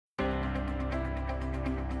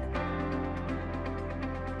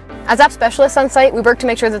As app specialists on site, we work to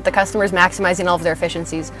make sure that the customer is maximizing all of their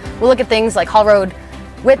efficiencies. We'll look at things like haul road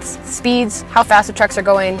widths, speeds, how fast the trucks are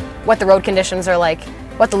going, what the road conditions are like,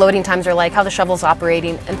 what the loading times are like, how the shovel's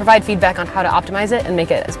operating, and provide feedback on how to optimize it and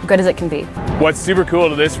make it as good as it can be. What's super cool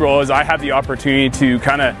to this role is I have the opportunity to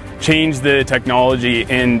kind of change the technology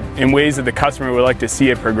in ways that the customer would like to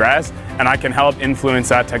see it progress, and I can help influence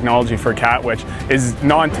that technology for CAT, which is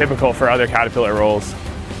non-typical for other Caterpillar roles.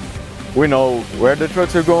 We know where the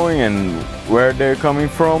trucks are going and where they're coming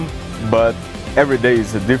from, but every day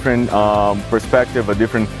is a different perspective, a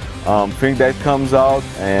different thing that comes out,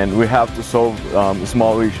 and we have to solve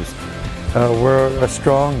small issues. We're a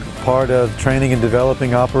strong part of training and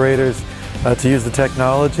developing operators to use the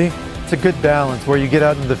technology. It's a good balance where you get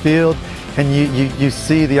out in the field and you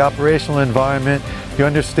see the operational environment, you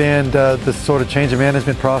understand the sort of change of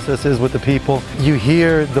management processes with the people, you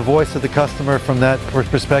hear the voice of the customer from that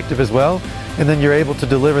perspective as well, and then you're able to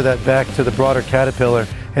deliver that back to the broader Caterpillar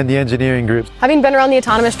and the engineering groups. Having been around the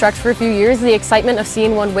autonomous trucks for a few years, the excitement of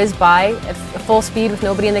seeing one whiz by at full speed with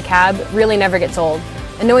nobody in the cab really never gets old.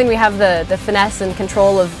 And knowing we have the finesse and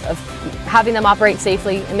control of having them operate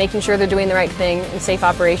safely and making sure they're doing the right thing in safe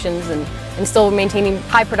operations and still maintaining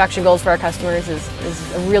high production goals for our customers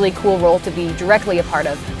is a really cool role to be directly a part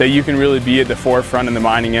of. That you can really be at the forefront in the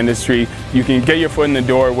mining industry. You can get your foot in the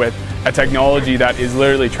door with a technology that is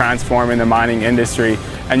literally transforming the mining industry,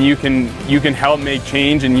 and you can help make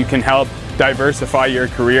change, and you can help diversify your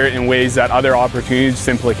career in ways that other opportunities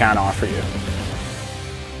simply can't offer you.